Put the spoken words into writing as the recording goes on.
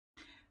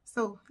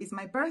So it's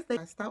my birthday.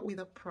 I start with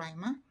a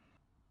primer,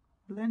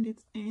 blend it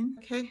in.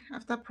 Okay,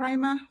 after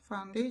primer,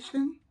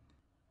 foundation,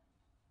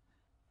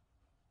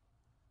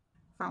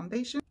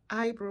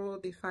 eyebrow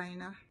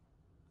definer.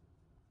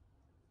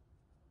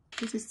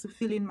 This is to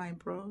fill in my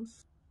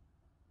brows,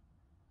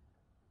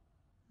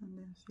 and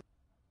then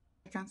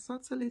I can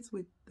subtle it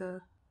with the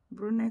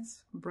brunette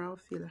brow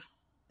filler.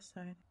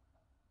 Side.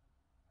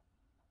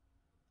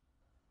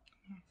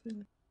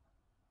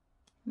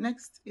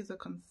 Next is a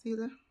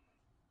concealer.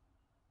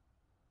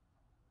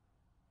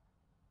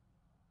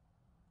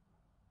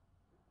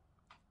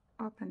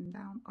 Up and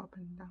down, up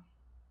and down.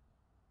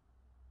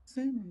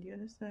 Same on the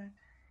other side.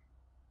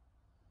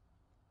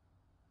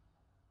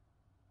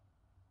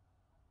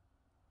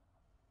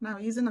 Now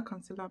using a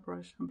concealer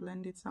brush and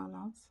blend it all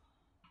out.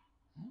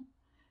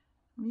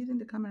 I'm using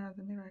the camera as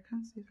a mirror. I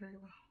can't see very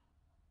well.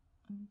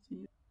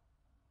 You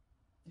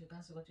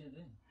can't see what you're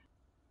doing.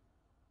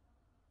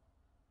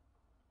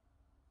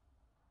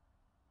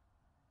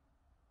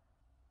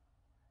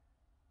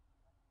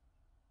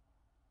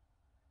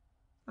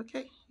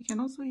 Okay, you can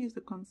also use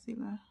the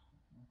concealer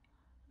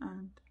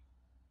and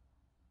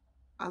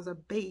as a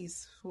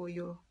base for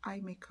your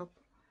eye makeup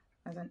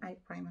as an eye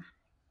primer.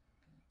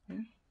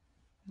 Yeah,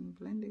 and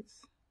blend it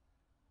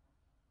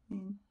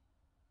in.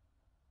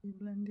 You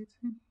blend it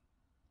in.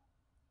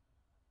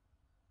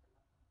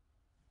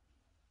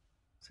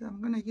 So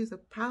I'm gonna use a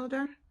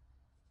powder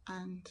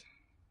and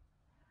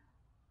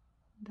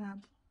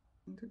dab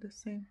into the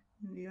same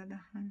in the other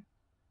hand.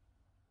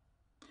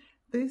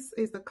 This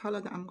is the color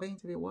that I'm going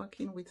to be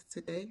working with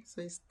today.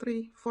 So it's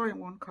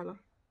 4-in-1 color,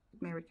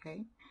 Mary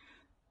Kay.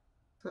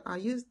 So I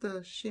use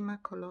the shimmer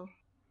color,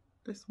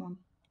 this one,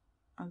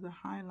 as a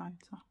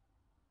highlighter.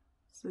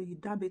 So you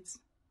dab it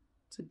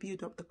to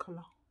build up the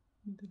color.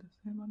 You do the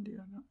same on the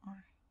other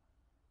eye.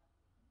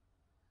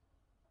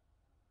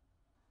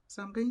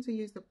 So I'm going to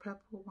use the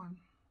purple one.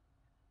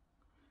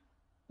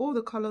 All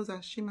the colors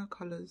are shimmer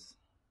colors.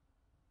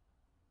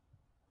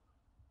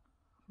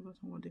 I've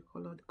forgotten what they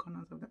call the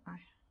corners of the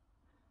eye.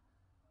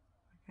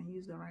 I can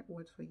use the right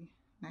word for you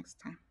next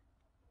time.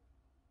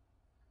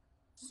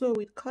 So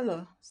with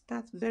color,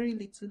 start very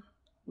little.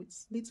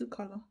 With little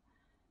color,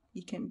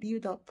 you can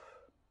build up.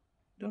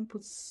 Don't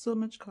put so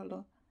much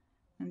color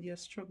and you're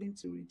struggling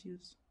to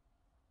reduce.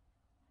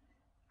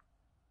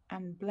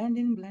 And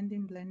blending,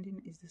 blending,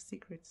 blending is the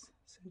secret.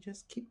 So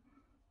just keep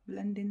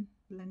blending,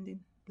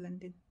 blending,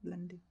 blending,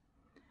 blending.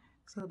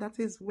 So that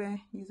is where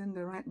using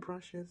the right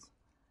brushes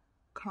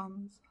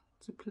comes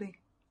to play.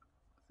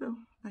 So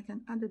I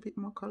can add a bit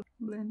more color.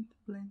 Blend,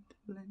 blend,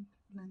 blend,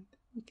 blend.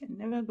 You can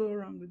never go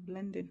wrong with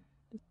blending.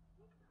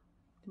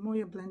 The more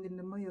you're blending,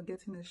 the more you're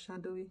getting a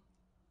shadowy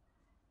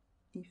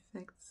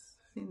effects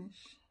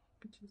finish,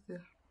 which is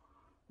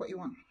what you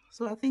want.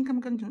 So I think I'm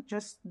going to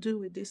just do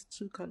with these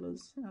two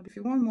colors. If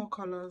you want more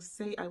colors,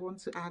 say I want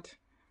to add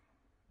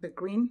the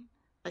green,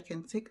 I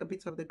can take a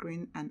bit of the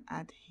green and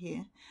add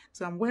here.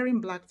 So I'm wearing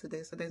black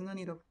today, so there's no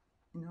need of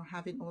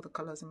having all the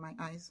colors in my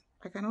eyes.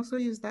 I can also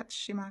use that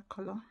shimmer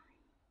color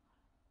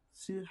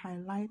to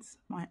highlight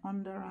my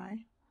under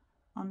eye,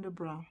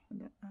 underbrow,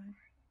 under eye.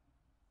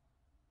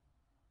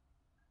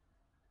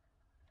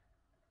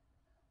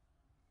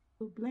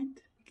 So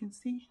blend, you can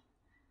see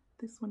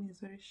this one is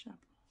very sharp.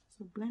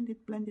 So blend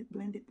it, blend it,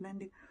 blend it,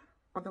 blend it.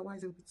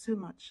 Otherwise it will be too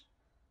much,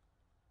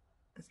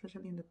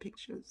 especially in the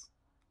pictures.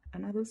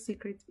 Another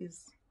secret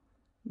is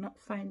not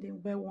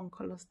finding where one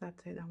color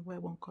started and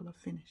where one color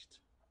finished.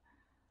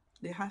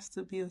 There has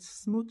to be a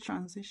smooth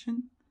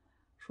transition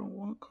from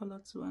one color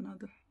to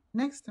another.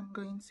 Next, I'm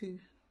going to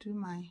do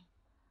my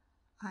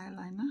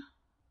eyeliner.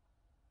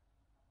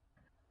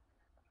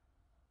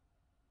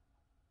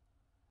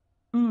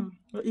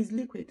 It's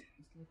liquid.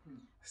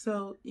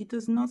 So it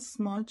does not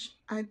smudge.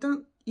 I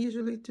don't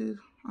usually do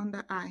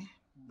under eye,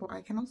 but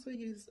I can also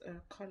use a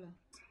color.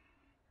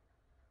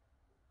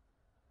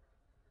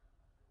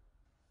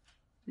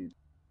 And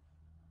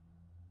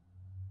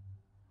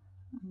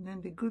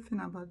then the good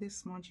thing about this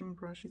smudging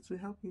brush, it will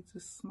help you to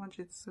smudge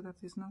it so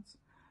that it's not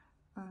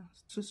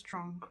too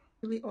strong. I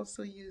really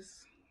also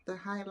use the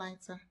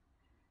highlighter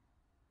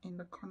in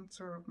the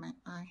contour of my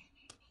eye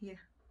here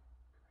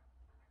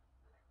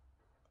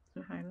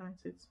to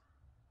highlight it.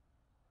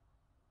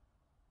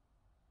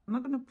 I'm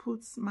not going to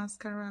put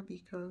mascara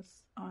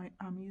because I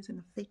am using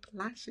a fake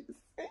lashes.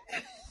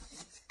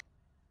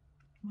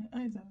 My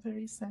eyes are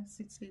very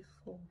sensitive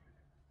for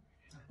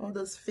all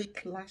those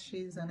fake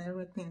lashes and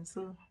everything,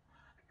 so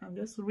I'm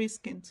just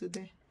risking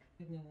today.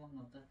 Give me one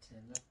of that.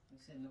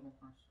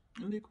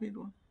 Liquid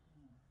one.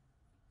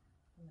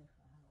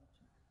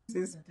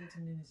 This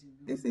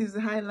is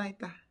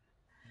highlighter.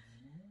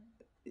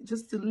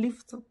 Just to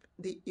lift up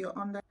your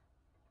under.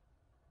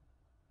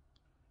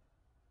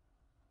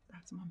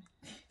 That's mommy.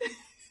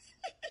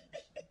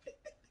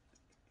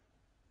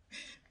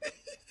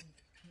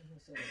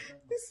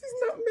 This is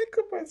not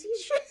makeup as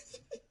usual.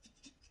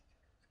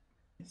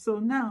 So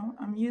now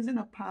I'm using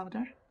a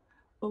powder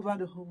over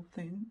the whole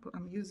thing, but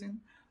I'm using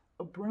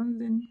a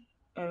bronzing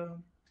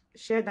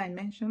sheer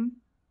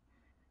dimension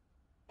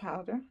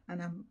powder,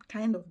 and I'm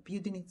kind of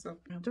building it up.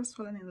 I'm just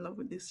falling in love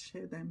with this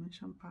Share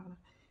Dimension powder.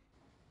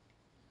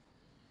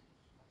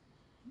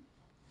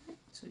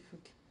 So if you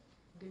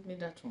give me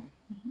that one,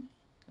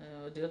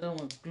 the other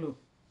one Glow,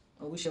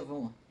 or whichever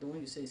one, the one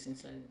you say is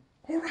inside.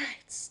 All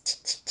right.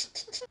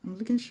 I'm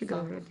looking sugar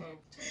already.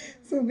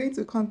 So I'm going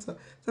to contour.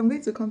 So I'm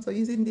going to contour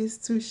using these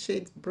 2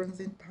 shades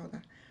bronzing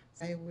powder.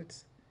 I would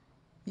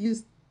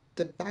use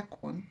the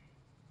dark one,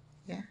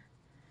 yeah,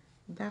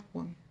 dark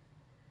one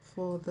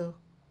for the,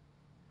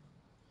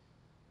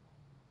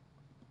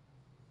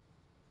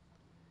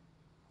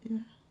 yeah,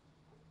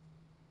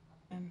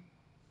 and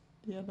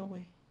the other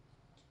way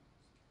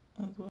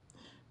as well.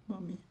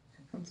 Mommy,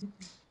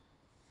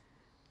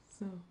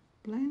 so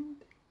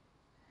blend,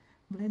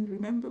 blend.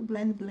 Remember,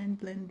 blend, blend,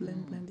 blend,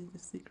 blend, blend is the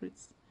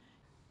secrets.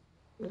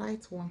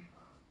 Light one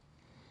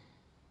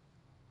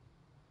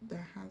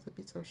that has a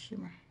bit of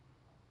shimmer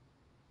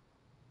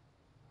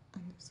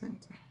in the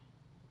center.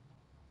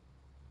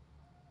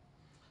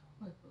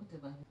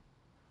 Whatever.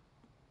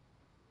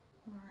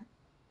 All right.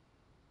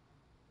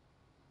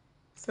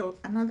 So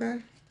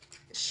another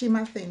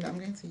shimmer thing that I'm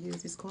going to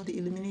use is called the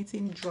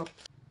illuminating drop,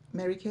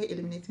 Mary Kay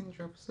illuminating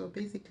drop. So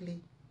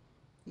basically,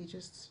 you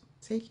just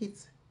take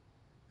it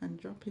and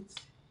drop it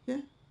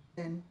here,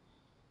 then.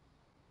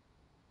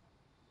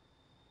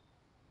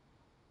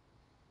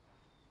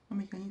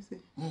 Mommy, can you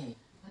see? Hey,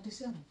 what do you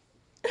say?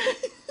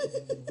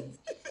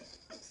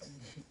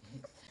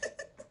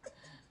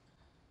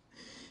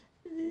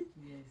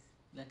 Yes,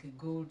 like a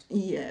gold.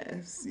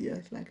 Yes,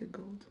 yes, like a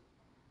gold.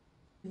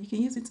 You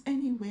can use it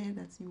anywhere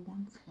that you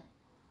want.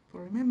 But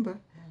remember,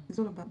 it's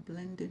all about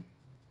blending.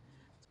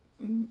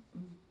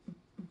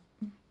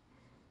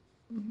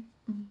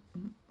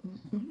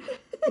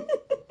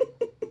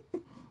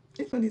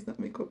 This one is not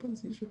makeup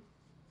as usual.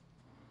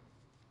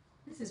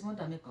 This is more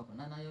than makeup, and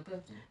now your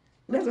birthday.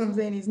 That's what I'm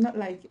saying. It's not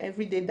like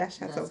everyday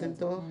dash out of the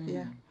door.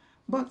 Yeah.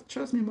 But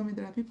trust me, Mommy,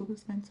 there are people who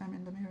spend time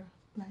in the mirror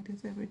like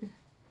this every day.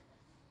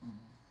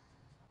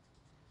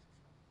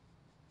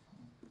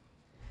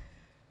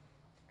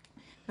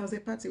 There was a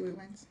party we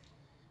went,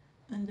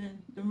 and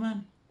then the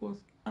man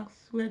was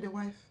asked where the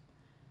wife.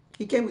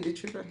 He came with the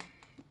children.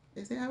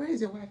 They said, where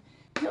is your wife?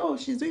 He said, oh,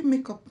 she's doing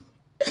makeup.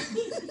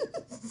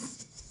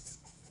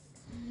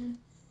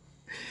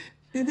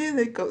 She did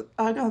makeup.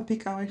 I'll go and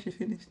pick her when she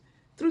finished.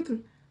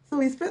 True. So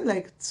we spent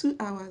like 2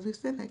 hours. We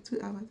spent like 2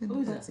 hours in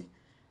the party.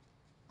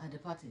 At the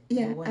party?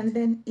 Yeah, and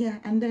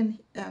then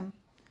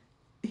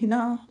he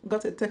now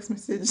got a text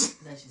message.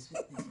 That she's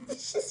finished.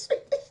 She's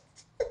finished.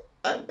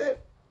 And then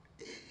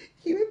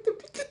he went to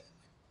pick her.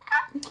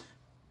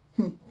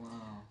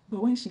 Wow.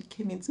 But when she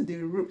came into the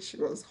room, she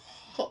was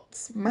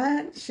hot,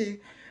 man.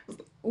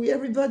 We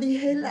everybody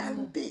hail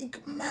and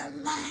big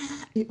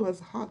mama. It was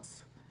hot.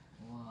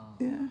 Wow.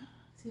 Yeah.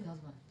 See,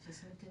 husband,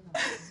 she's making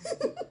up.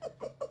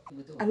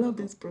 I love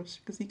this brush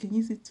because you can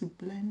use it to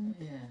blend.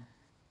 Yeah.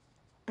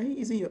 Are you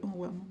using your own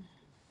well, Mommy?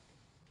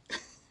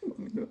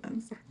 Mommy, no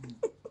answer.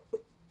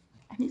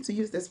 I need to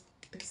use this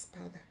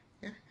powder.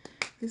 Yeah.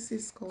 This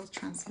is called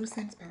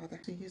translucent powder.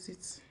 To use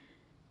it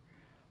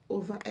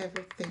over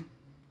everything.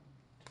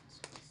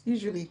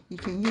 Usually, you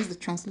can use the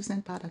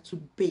translucent powder to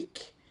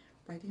bake,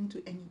 but I didn't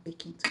do any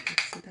baking today,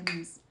 so that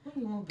means. What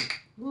do you want to bake?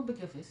 You want to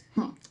bake your face?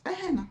 I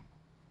had no.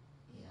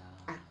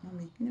 Yeah.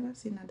 Mommy, you never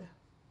seen nada.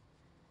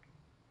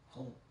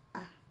 Oh.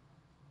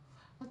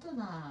 I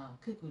thought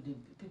cake with the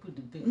people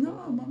do bake.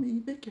 No, Mommy,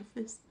 you bake your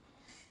face.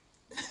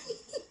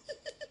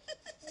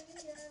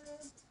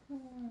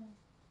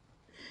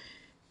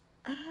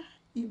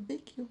 You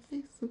bake your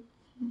face. So.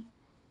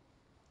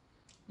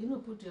 You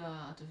don't put your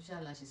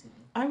artificial lashes in it?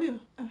 I will.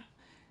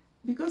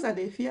 Because I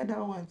fear that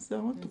one, so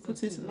I want to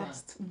put it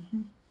last.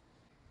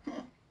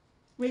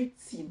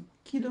 Waiting.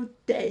 Kilo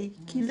day,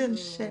 kilo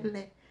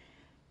shelle.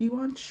 You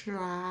won't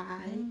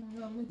try.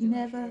 You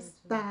never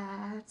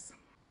start.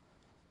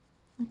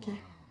 Okay. Wow.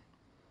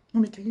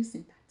 Mommy, can you see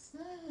that?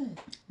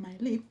 My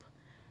lip.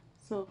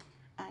 So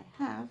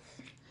I'm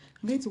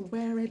going to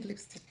wear red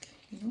lipstick,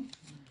 you know.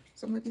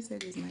 Somebody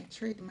said it's my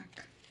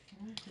trademark.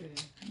 Okay.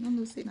 I'm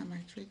not saying that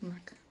my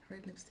trademark,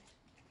 red lipstick.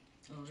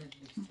 Oh, red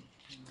lipstick.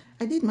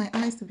 I did my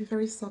eyes to be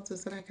very subtle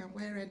so that I can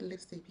wear red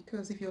lipstick,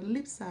 because if your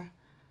lips are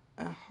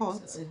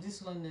hot. So,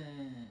 this one,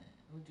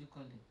 what do you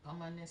call it?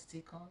 Permanent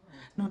stick on?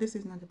 No, this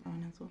is not the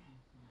permanent one.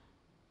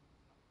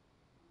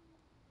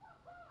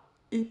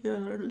 If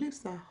your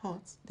lips are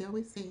hot, they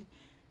always say,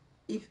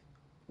 if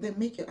they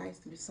make your eyes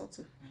to be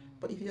subtle.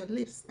 But if your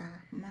lips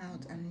are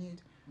mild and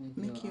nude,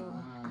 make your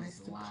eyes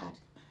to pop.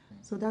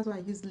 So that's why I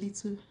use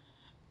little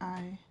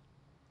eye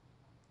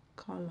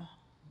color.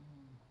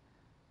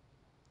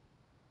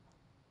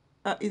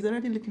 It's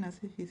already looking as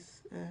if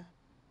it's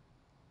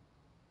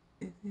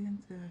it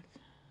isn't.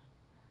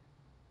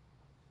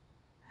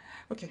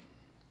 Okay,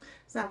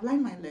 so I've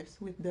lined my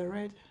lips with the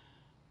red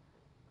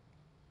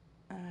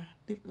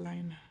lip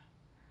liner.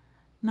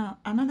 Now,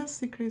 another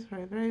secret for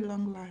a very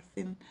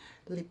long-lasting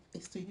lip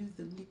is to use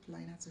the lip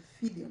liner to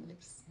fill your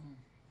lips.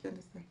 Do you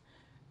understand?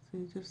 So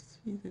you just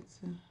use it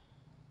to.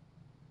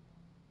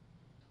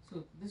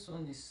 So this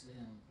one is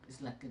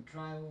like a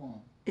dry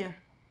one. Yeah.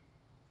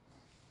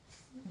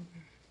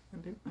 A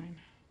lip liner. I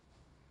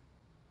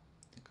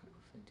think I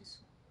prefer this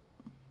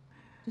one.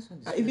 This one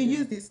is If you very-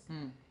 use this,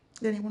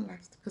 then it won't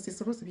last because it's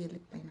supposed to be a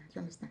lip liner. Do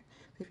you understand?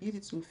 So if you use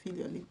it to fill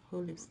your lip,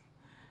 whole lips,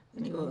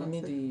 then it Oh, won't I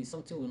mean last.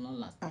 something will not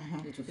last.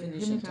 It will Finish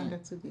finish in time. under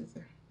 2 days.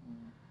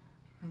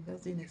 I'm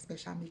just doing a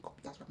special makeup.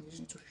 That's what I'm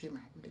using to fill my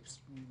lips.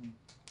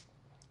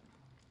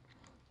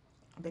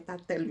 I better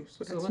tell you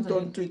so that you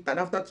don't do it. And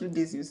after 2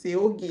 days, you say,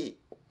 okay,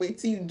 wait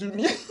till you do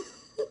me.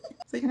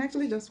 So you can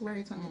actually just wear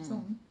it on its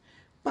own.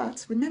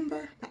 But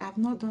remember that I've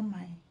not done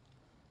my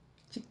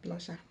cheek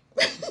blusher.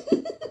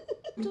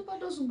 What about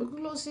those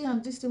glossy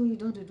and this thing when you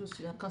don't do those?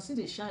 I can see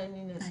the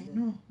shininess. I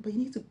know, but you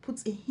need to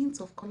put a hint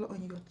of color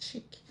on your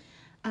cheek.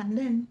 And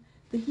then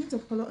the hint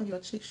of color on your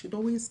cheek should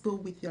always go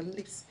with your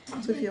lips.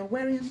 So if you're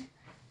wearing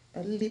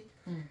a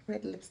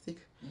red lipstick,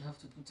 you have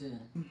to put a...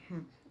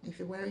 if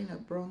you're wearing a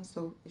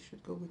bronzer, it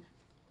should go with...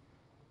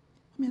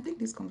 I mean, I think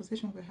this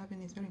conversation we're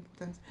having is very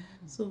important.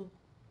 So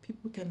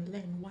people can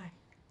learn why.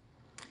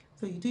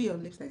 So you do your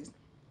lips like this.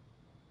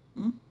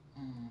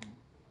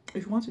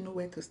 If you want to know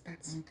where to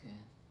start,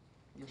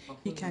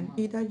 you can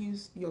either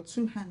use your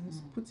 2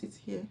 hands, put it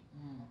here,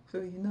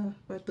 so you know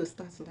where to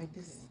start like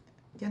this.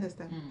 Do you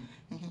understand?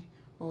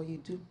 Or you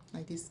do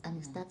like this and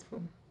you start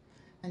from,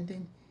 and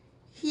then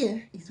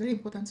here it's very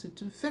important to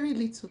do very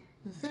little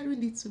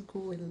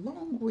go a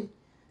long way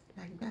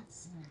like that.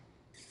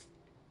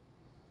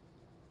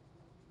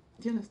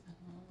 Do you understand?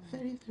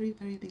 Very, very,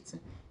 very little.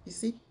 You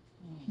see?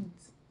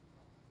 Hint.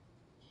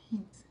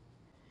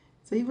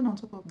 So even on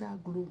top of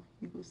that glow,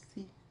 you will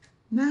see.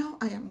 Now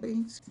I am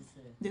going to...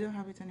 They don't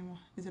have it anymore.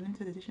 It's a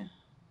limited edition.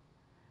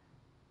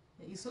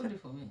 You sold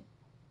it for me.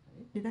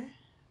 Did I?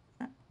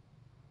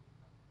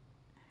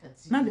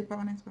 Not the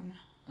permanent one.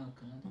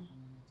 Okay.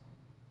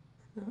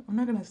 So I'm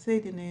not going to say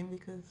the name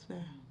because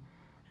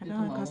I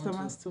don't want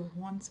customers to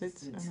want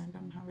it and I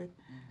don't have it.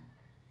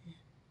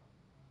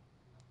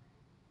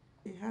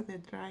 It has a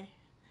dry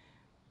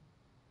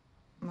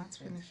matte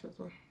finish as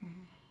well.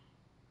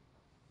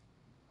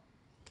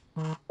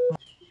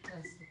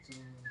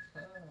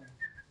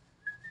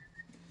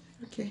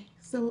 Okay,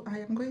 so I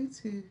am going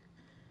to...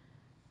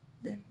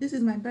 This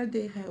is my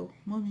birthday hair,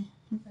 mommy.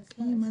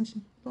 Can you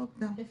imagine?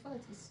 Lockdown.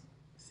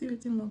 See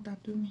what in lockdown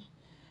do me.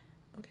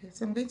 Okay,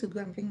 so I'm going to go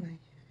and bring my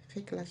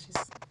fake lashes.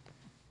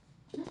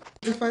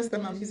 The first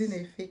time I'm using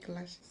a fake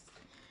lashes.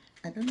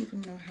 I don't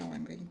even know how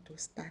I'm going to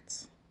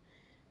start.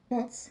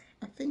 But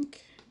I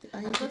think...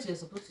 I thought you were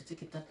supposed to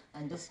take it up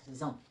and just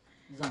zam,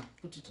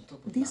 put it on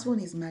top of this one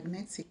is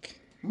magnetic.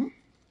 Hey.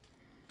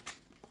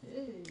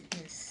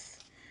 Yes.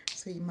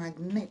 So it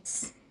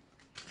magnets.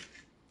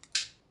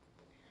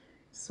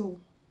 So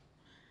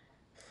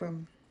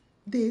from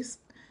this,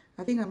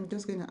 I think I'm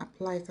just going to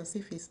apply it as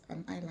if it's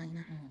an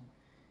eyeliner.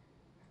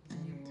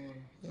 And you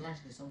will lash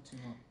this something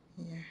up.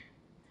 Yeah.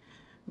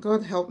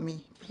 God help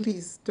me.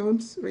 Please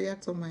don't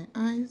react on my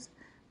eyes.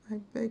 I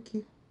beg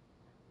you.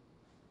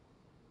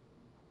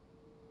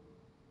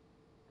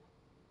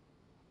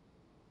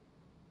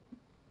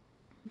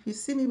 If you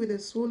see me with a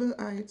swollen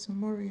eye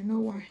tomorrow, you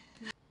know why.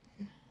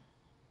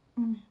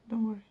 Mommy,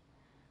 don't worry.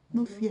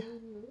 No fear.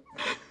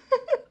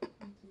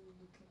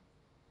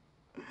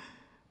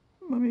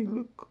 Mommy,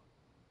 look.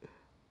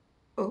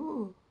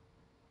 Oh.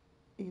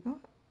 You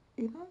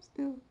don't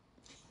still...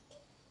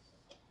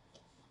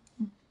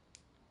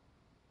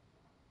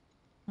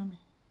 Mommy.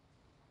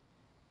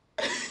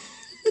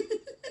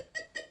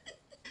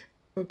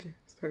 Okay,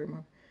 sorry,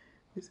 Mom.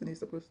 This one is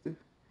supposed to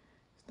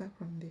start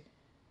from there.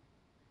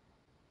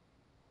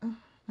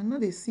 I know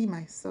they see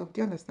myself. Do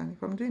you understand?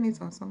 If I'm doing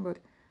it on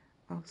somebody,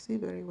 I'll see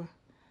very well.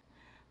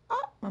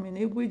 Mommy,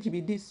 language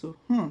be this so.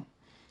 You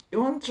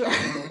want to try?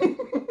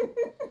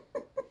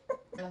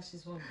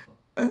 Lashes one before.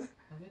 Have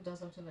you done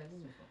something like this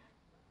before?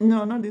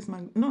 No, not this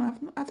man. No,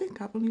 I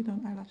think I've only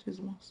done eyelashes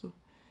once, so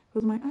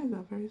because my eyes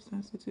are very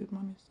sensitive,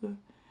 mommy. So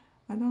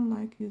I don't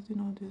like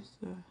using all this.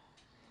 So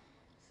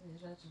you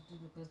try to do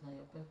because now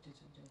your birthday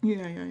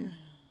today. Yeah.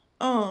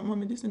 Oh,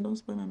 mommy, this thing don't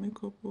spoil my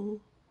makeup. Oh,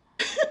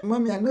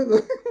 mommy, I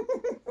know.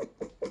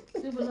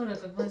 People don't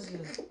recognize you.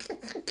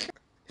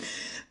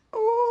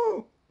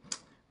 Oh,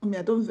 mommy,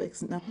 I don't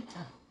vex now.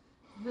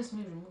 Vex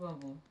me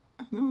removable.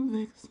 I don't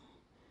vex.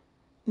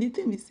 The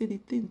thing is, say the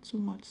thing too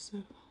much,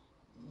 sir.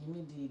 You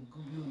mean the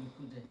good glue you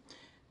put there?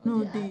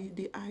 No,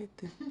 the eye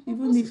thing.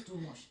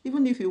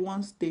 Even if it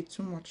won't stay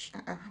too much.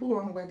 Who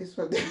won't wear this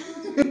one? You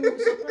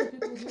surprise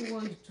people who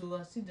want you to.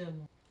 I see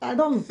them. I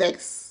don't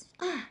vex.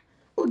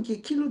 Okay,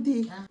 kilo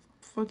day.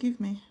 Forgive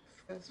me.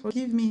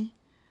 Forgive me,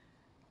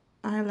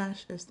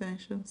 eyelash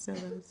extension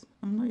sellers.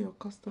 I'm not your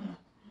customer.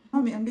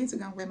 Mommy, I'm going to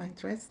go and wear my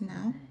dress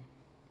now.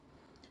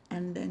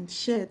 And then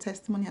share a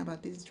testimony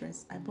about this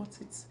dress. I bought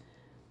it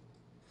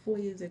 4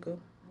 years ago.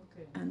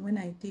 Okay. And when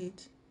I did,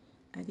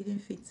 I didn't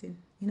fit in.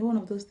 You know, one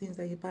of those things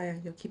that you buy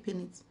and you're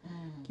keeping it.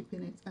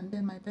 And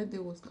then my birthday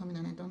was coming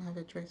and I don't have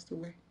a dress to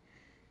wear.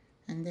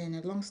 And then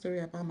a long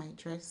story about my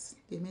dress.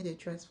 They made a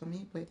dress for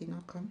me, but it did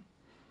not come.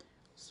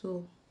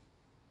 So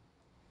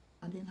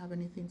I didn't have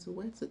anything to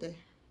wear today.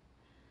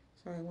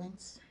 So I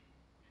went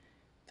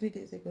 3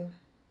 days ago,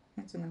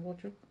 went to my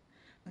wardrobe.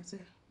 I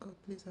said, God,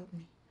 please help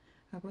me.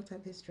 I brought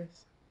out this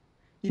dress.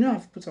 You know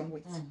I've put on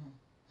weight.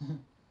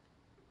 And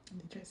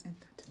the dress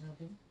entered.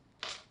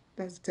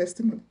 That's the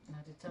testimony.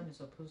 Now the time is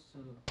supposed to.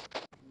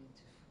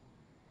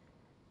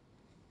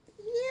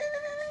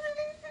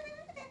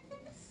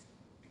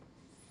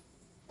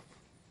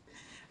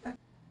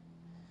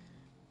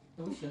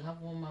 We should have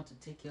one man to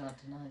take you out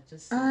tonight.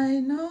 Just I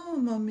know,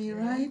 mommy, yeah,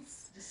 right?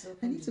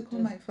 I need to the call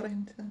my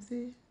friend and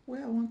say,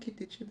 where I won't keep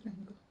the children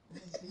go.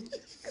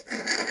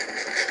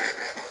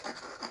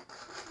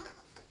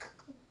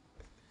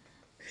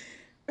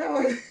 Where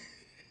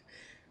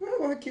I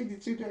won't keep the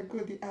children go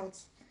the out.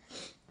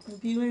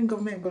 The UN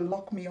government go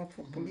lock me up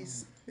for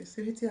police. They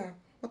say,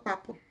 what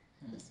happened?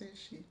 They say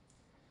she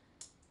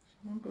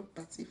won't go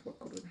party for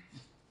Corona.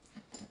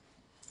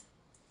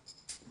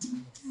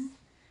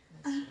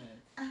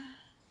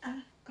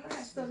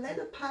 Alright, so let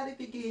the party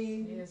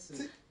begin. Yes,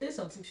 there's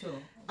some picture.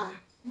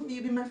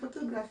 You be my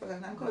photographer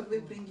and God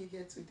will bring you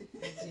here today.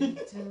 It's really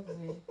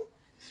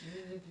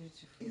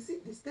beautiful. You see,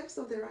 the steps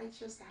of the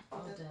righteous are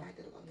ordered by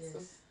the Lord. Yes. So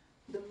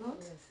the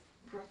Lord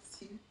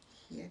brought you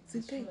here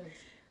today. Right.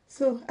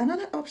 So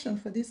another option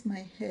for this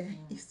my hair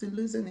is to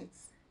loosen it,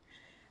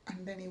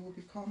 and then it will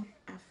become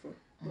afro.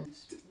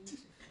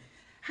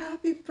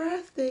 Happy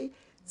birthday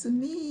to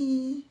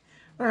me.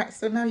 Alright,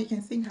 so now you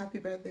can sing happy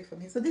birthday for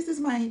me. So this is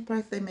my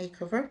birthday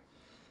makeover.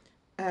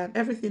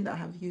 Everything that I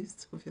have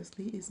used,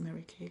 obviously, is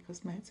Mary Kay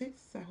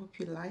Cosmetics. I hope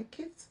you like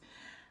it.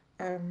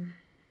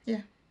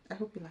 Yeah, I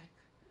hope you like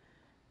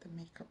the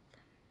makeup.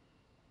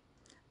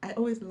 I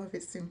always love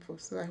it simple,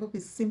 so I hope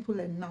it's simple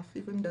enough,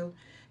 even though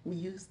we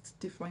used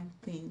different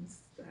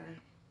things.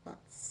 But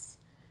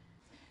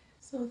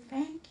so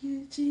thank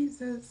you,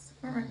 Jesus.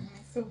 Alright,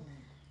 so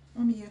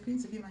mommy, you're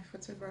going to be my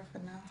photographer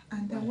now.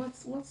 And then what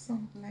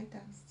song will I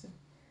dance to?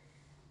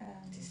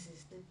 This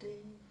is the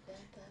day that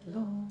the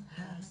Lord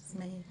has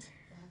made.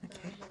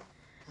 Okay.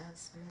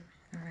 has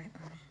made. Alright.